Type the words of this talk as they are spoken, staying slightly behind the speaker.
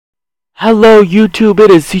Hello YouTube,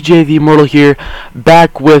 it is CJ the Immortal here,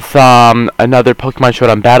 back with another Pokemon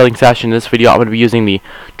Showdown battling session. In this video I'm going to be using the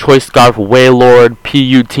Choice Scarf Wailord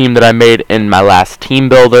PU team that I made in my last team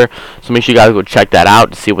builder. So make sure you guys go check that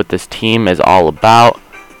out to see what this team is all about.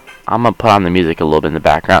 I'm going to put on the music a little bit in the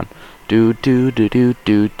background. Do do do do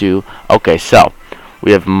do do. Okay, so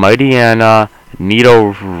we have Mighty Anna,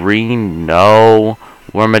 Nidorino,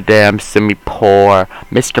 Wormadam, Simipour,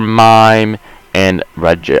 Mr. Mime, and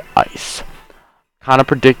Regice. Kind of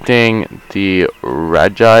predicting the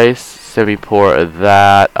Regice Simipour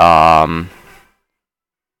that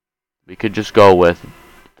we could just go with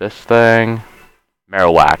this thing.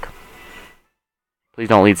 Marowak. Please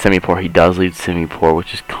don't lead Simipour. He does lead Simipour,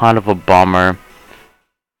 which is kind of a bummer.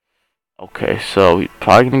 Okay, so he's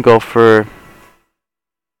probably gonna go for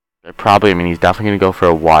he's definitely gonna go for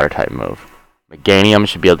a water type move. Meganium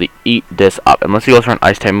should be able to eat this up. Unless he goes for an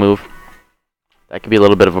ice type move, that could be a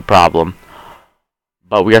little bit of a problem.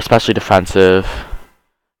 But we are especially defensive.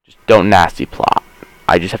 Just don't nasty plot.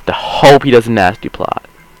 I just have to hope he doesn't nasty plot.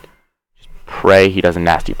 Just pray he doesn't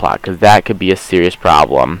nasty plot, because that could be a serious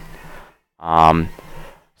problem. So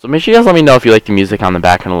make sure you guys let me know if you like the music on the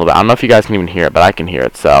back end a little bit. I don't know if you guys can even hear it, but I can hear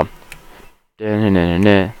it, so.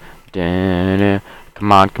 Come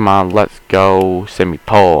on, let's go,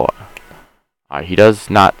 Simipour. Alright, he does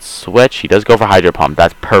not switch. He does go for Hydro Pump.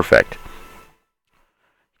 That's perfect.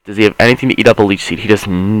 Does he have anything to eat up a Leech Seed? He does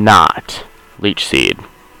not. Leech Seed.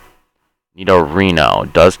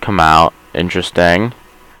 Nidorino does come out. Interesting.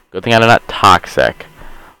 Good thing I'm not toxic.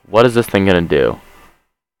 What is this thing gonna do?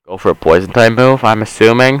 Go for a poison type move, I'm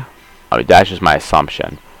assuming? I mean, that's just my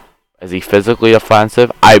assumption. Is he physically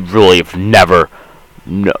offensive? I really have never...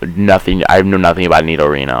 nothing. I know nothing about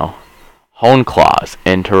Nidorino. Hone Claws.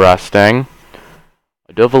 Interesting.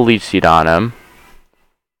 I do have a Leech Seed on him.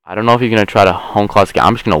 I don't know if he's going to try to Hone Claws again.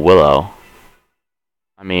 I'm just going to Willow.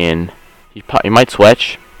 I mean, he might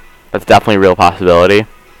switch. That's definitely a real possibility.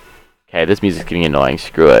 Okay, this music's getting annoying.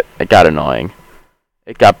 Screw it. It got annoying.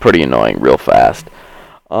 It got pretty annoying real fast.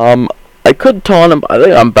 I could taunt him. I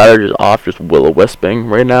think I'm better just off just Will-O-Wisping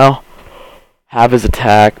right now. Have his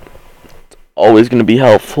attack. It's always going to be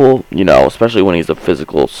helpful, you know, especially when he's a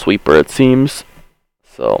physical sweeper, it seems.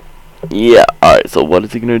 So, yeah. Alright, so what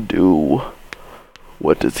is he going to do?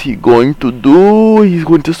 What is he going to do? He's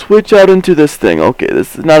going to switch out into this thing. Okay,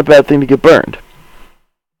 this is not a bad thing to get burned.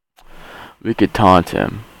 We could taunt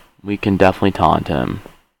him. We can definitely taunt him.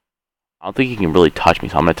 I don't think he can really touch me,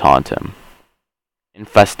 so I'm going to taunt him.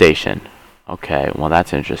 Infestation. Okay, well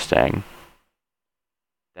that's interesting.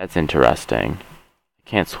 That's interesting. I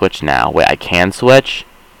can't switch now. Wait, I can switch?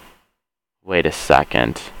 Wait a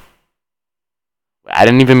second. I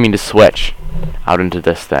didn't even mean to switch out into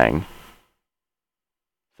this thing.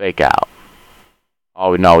 Fake out.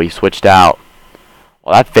 Oh no, he switched out.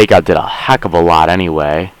 Well, that fake out did a heck of a lot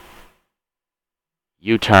anyway.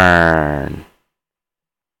 U-turn.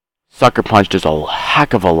 Sucker Punch does a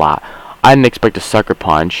heck of a lot. I didn't expect a Sucker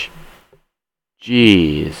Punch.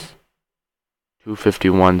 Jeez.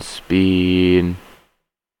 251 speed.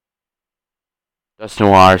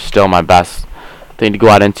 Dusknoir still my best thing to go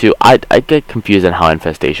out into. I get confused on how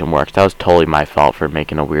Infestation works. That was totally my fault for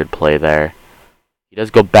making a weird play there. He does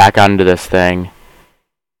go back onto this thing.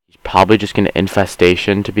 He's probably just going to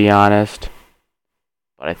Infestation, to be honest.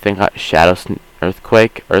 But I think Shadow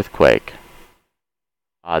Earthquake.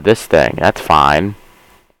 This thing, that's fine.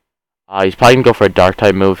 He's probably going to go for a Dark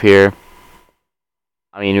type move here.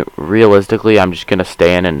 I mean, realistically, I'm just going to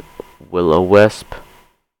stay in and Will-O-Wisp.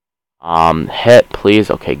 Hit, please.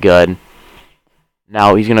 Okay, good.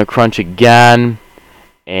 Now he's going to Crunch again.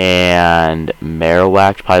 And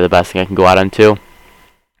Marowak's probably the best thing I can go out into.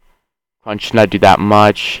 Crunch should not do that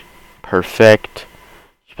much. Perfect.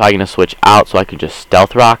 He's probably going to switch out so I can just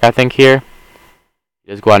Stealth Rock, I think, here.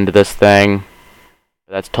 He does go out into this thing.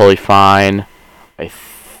 That's totally fine. I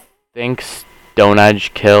think Stone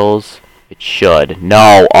Edge kills. It should.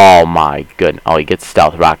 No. Oh, my goodness. Oh, he gets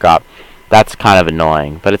Stealth Rock up. That's kind of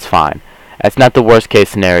annoying, but it's fine. That's not the worst case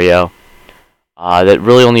scenario. That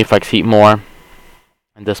really only affects Heat more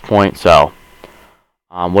at this point, so...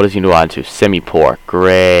 what does he do on to? Simipour.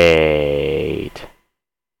 Great.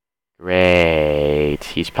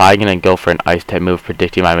 He's probably going to go for an Ice type move,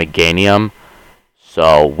 predicting my Meganium.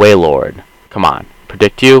 So, Wailord. Come on.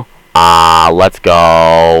 Predict you. Let's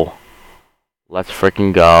go. Let's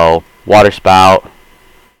freaking go. Water Spout.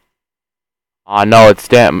 No,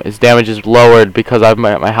 his damage is lowered because I have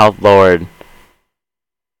my health lowered.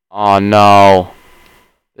 Oh, no.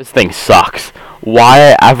 This thing sucks.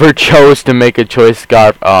 Why I ever chose to make a Choice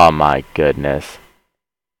Scarf. Oh, my goodness.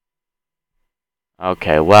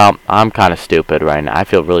 Okay, well, I'm kind of stupid right now. I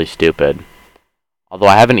feel really stupid. Although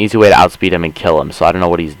I have an easy way to outspeed him and kill him, so I don't know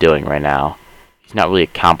what he's doing right now. He's not really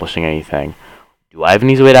accomplishing anything. Do I have an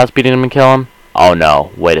easy way to outspeed him and kill him? Oh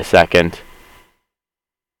no, wait a second.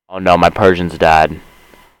 Oh no, my Persian's dead.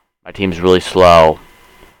 My team's really slow.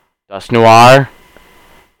 Dusknoir?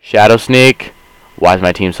 Shadow Sneak? Why is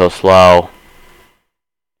my team so slow?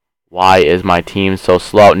 Why is my team so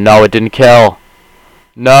slow? No, it didn't kill.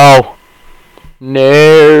 No!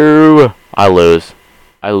 No! I lose.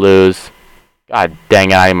 I lose. God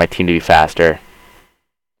dang it, I need my team to be faster.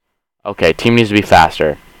 Okay, team needs to be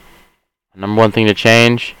faster. Number one thing to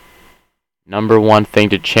change. Number one thing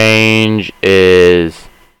to change is...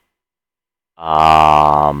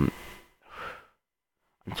 I'm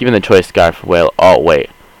keeping the choice scarf for whale. Oh, wait.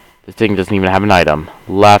 This thing doesn't even have an item.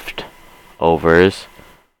 Leftovers.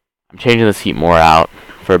 I'm changing this heat more out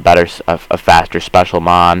for a better, a faster special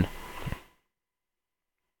mon.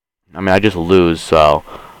 I mean, I just lose, so...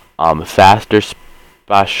 faster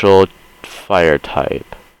special fire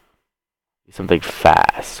type. Something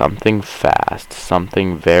fast. Something fast.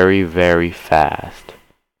 Something very, very fast.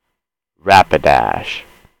 Rapidash.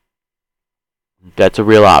 That's a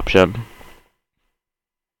real option.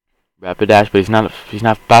 Rapidash, but he's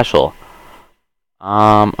not special.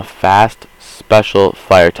 A fast special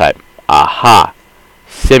fire type. Aha!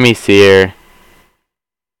 Simisear.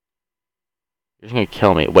 You're just gonna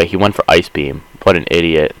kill me. Wait, he went for Ice Beam. What an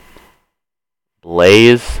idiot.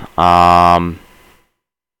 Blaze.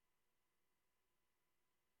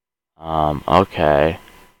 Okay.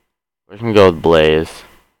 We're just gonna go with Blaze.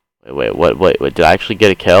 Wait, wait, did I actually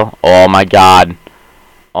get a kill? Oh my god.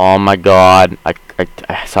 Oh my god.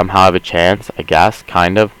 I somehow have a chance, I guess.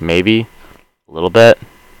 Kind of. Maybe. A little bit.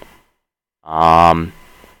 I'm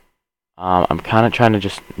kind of trying to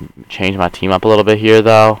just change my team up a little bit here,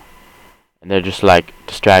 though. And they're just, like,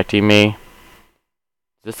 distracting me.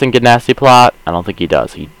 Does this thing get Nasty Plot? I don't think he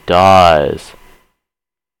does. He does.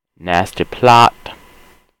 Nasty Plot.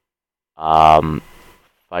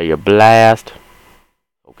 Fire Blast.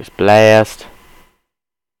 Focus Blast.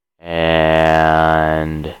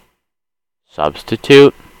 And...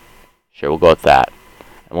 Substitute. Sure, we'll go with that.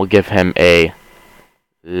 And we'll give him a...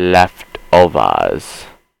 Leftovers.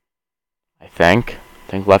 I think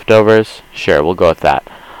leftovers. Sure, we'll go with that.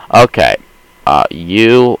 Okay.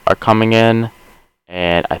 You are coming in.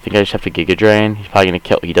 And I think I just have to Giga Drain. He's probably gonna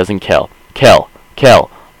kill. He doesn't kill. Kill.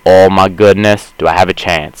 Oh my goodness. Do I have a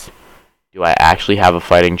chance? Do I actually have a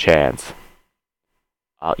fighting chance?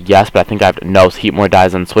 Yes, but I think I have to. No, Heatmore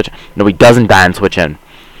dies on switch. No, he doesn't die on switching.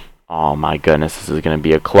 Oh my goodness. This is gonna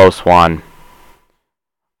be a close one.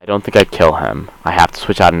 I don't think I kill him. I have to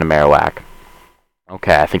switch out into Marowak.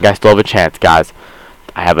 Okay, I think I still have a chance, guys.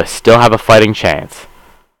 I still have a fighting chance.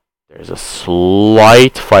 There's a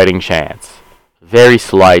slight fighting chance. Very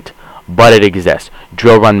slight, but it exists.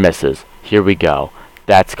 Drill run misses. Here we go.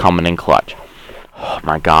 That's coming in clutch. Oh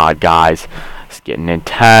my god, guys. It's getting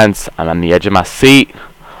intense. I'm on the edge of my seat.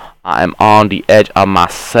 I'm on the edge of my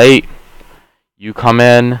seat. You come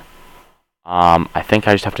in. I think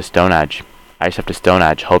I just have to Stone Edge.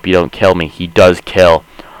 Hope you don't kill me. He does kill.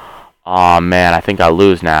 Aw, man. I think I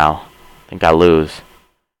lose now.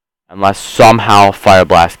 Unless somehow Fire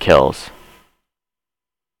Blast kills.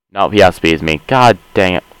 Nope, he outspeeds me. God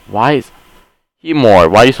dang it. Why is...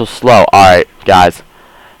 Heatmore, why are you so slow? Alright, guys.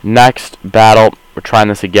 Next battle. We're trying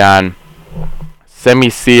this again.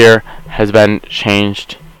 Simisear has been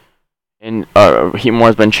changed... Heatmore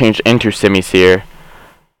has been changed into Simisear.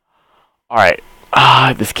 Alright.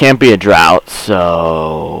 This can't be a drought,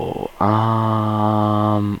 so...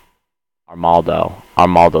 Armaldo.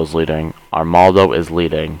 Armaldo's leading. Armaldo is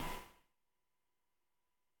leading.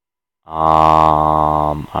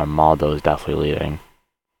 Armaldo is definitely leading.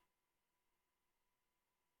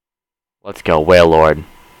 Let's go, Wailord.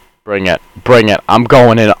 Bring it. I'm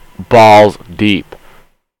going in balls deep.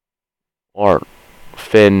 Or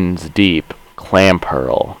fins deep.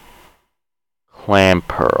 Clamperl.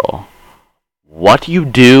 What you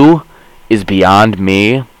do is beyond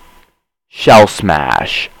me. Shell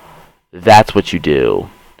Smash. That's what you do.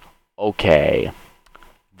 Okay.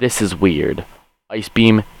 This is weird. Ice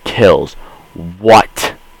Beam kills.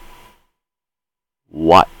 What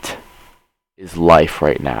is life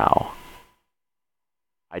right now?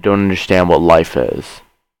 I don't understand what life is.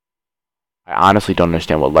 I honestly don't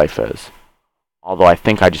understand what life is. Although I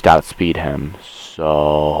think I just outspeed him.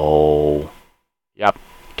 So... Yep.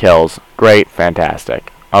 Kills. Great.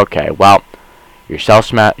 Fantastic. Okay, well... Your shell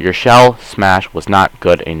smash was not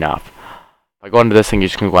good enough. If I go into this thing, you're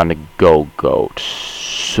just going to go on to Go-Goat.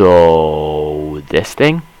 So... This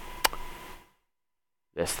thing?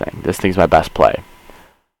 This thing. This thing's my best play.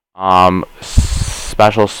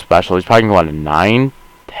 Special. He's probably going to 9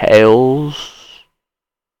 tails.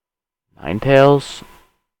 9 tails?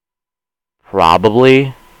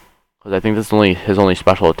 Probably. Because I think this is his only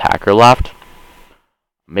special attacker left.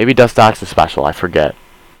 Maybe Dusknoir's a special, I forget.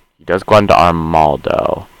 He does go into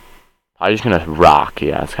Armaldo. Probably just gonna rock,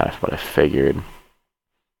 yeah, that's kind of what I figured.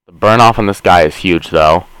 The burn off on this guy is huge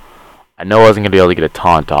though. I know I wasn't gonna be able to get a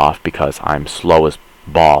taunt off because I'm slow as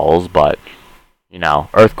balls, but you know,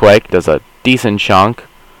 Earthquake does a decent chunk.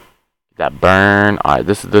 That burn, alright,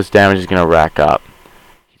 this damage is gonna rack up.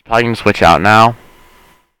 He's probably gonna switch out now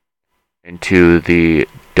into the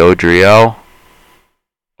Dodrio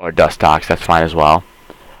or Dustox, that's fine as well.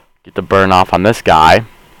 Get the burn off on this guy.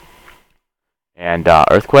 And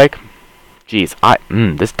Earthquake. Jeez,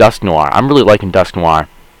 this Dusknoir. I'm really liking Dusknoir.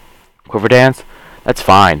 Quiver Dance, that's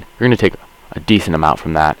fine. You're gonna take a decent amount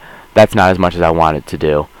from that. That's not as much as I wanted to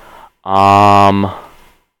do. I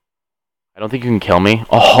don't think you can kill me.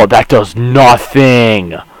 Oh, that does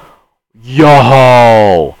nothing.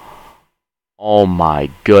 Yo. Oh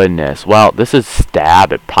my goodness. Well, this is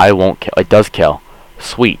stab. It probably won't kill. It does kill.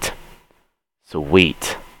 Sweet.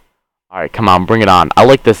 Sweet. Alright, come on, bring it on. I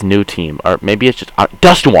like this new team. Or maybe it's just...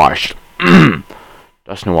 Dusknoir!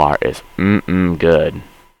 Dusknoir is good.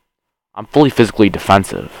 I'm fully physically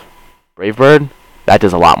defensive. Brave Bird? That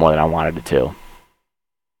does a lot more than I wanted it to.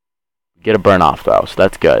 Get a burn off, though, so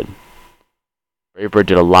that's good. Brave Bird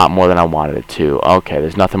did a lot more than I wanted it to. Okay,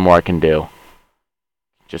 there's nothing more I can do.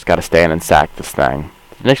 Just gotta stay in and sack this thing.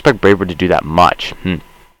 Didn't expect Brave Bird to do that much.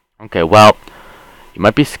 Okay, well, you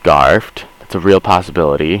might be scarfed. That's a real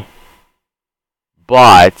possibility.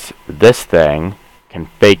 But this thing can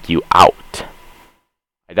fake you out.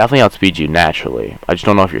 I definitely outspeed you naturally. I just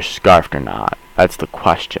don't know if you're scarfed or not. That's the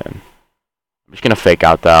question. I'm just gonna fake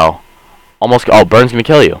out though. Almost. Oh, Burn's gonna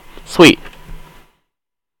kill you. Sweet.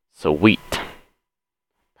 Sweet.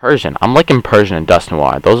 Persian. I'm liking Persian and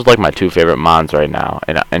Dusknoir. Those are like my 2 favorite mons right now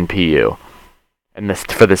in PU. And this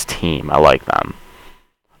for this team, I like them.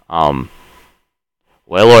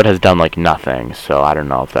 Wailord has done like nothing, so I don't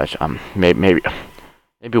know if that's maybe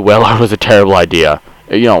Wailord was a terrible idea.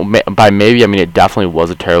 You know, by maybe I mean it definitely was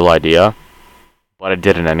a terrible idea, but I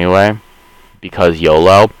did it anyway because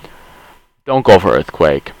YOLO. Don't go for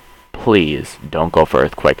Earthquake, please. Don't go for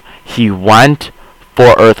Earthquake. He went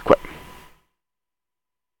for Earthquake.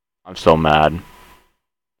 I'm so mad.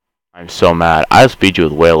 I'm so mad. I outspeed you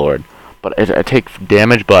with Wailord, but I take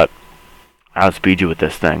damage, but I outspeed you with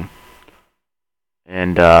this thing.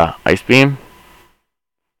 And Ice Beam.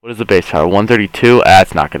 What is the base power? 132?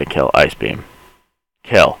 That's not going to kill. Ice Beam.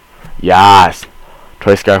 Kill. Yes!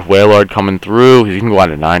 Choice Scarf Wailord coming through. He's going to go on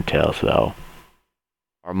to 9 tails, though.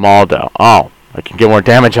 Armaldo. Oh, I can get more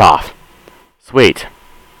damage off. Sweet.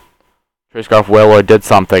 Choice Scarf Wailord did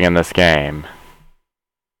something in this game.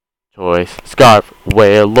 Choice Scarf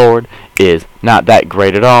Wailord is not that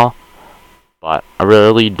great at all. But I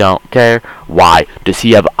really don't care. Why does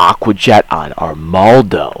he have Aqua Jet on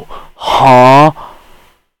Armaldo? Huh?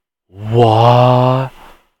 What?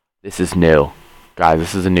 This is new. Guys,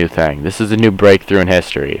 this is a new thing. This is a new breakthrough in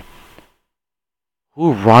history.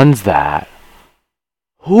 Who runs that?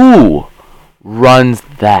 Who runs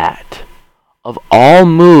that? Of all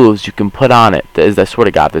moves you can put on it, I swear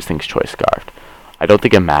to God, this thing's Choice Scarfed. I don't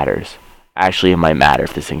think it matters. Actually, it might matter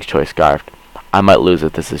if this thing's Choice Scarfed. I might lose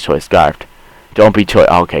if this is Choice Scarfed. Don't be Choice.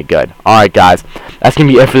 Okay, good. Alright, guys. That's going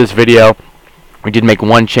to be it for this video. We did make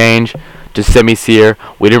one change to Semi-Seer.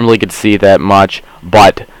 We didn't really get to see that much,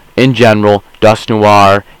 but in general,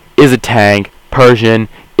 Dusknoir is a tank. Persian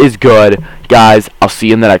is good. Guys, I'll see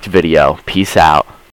you in the next video. Peace out.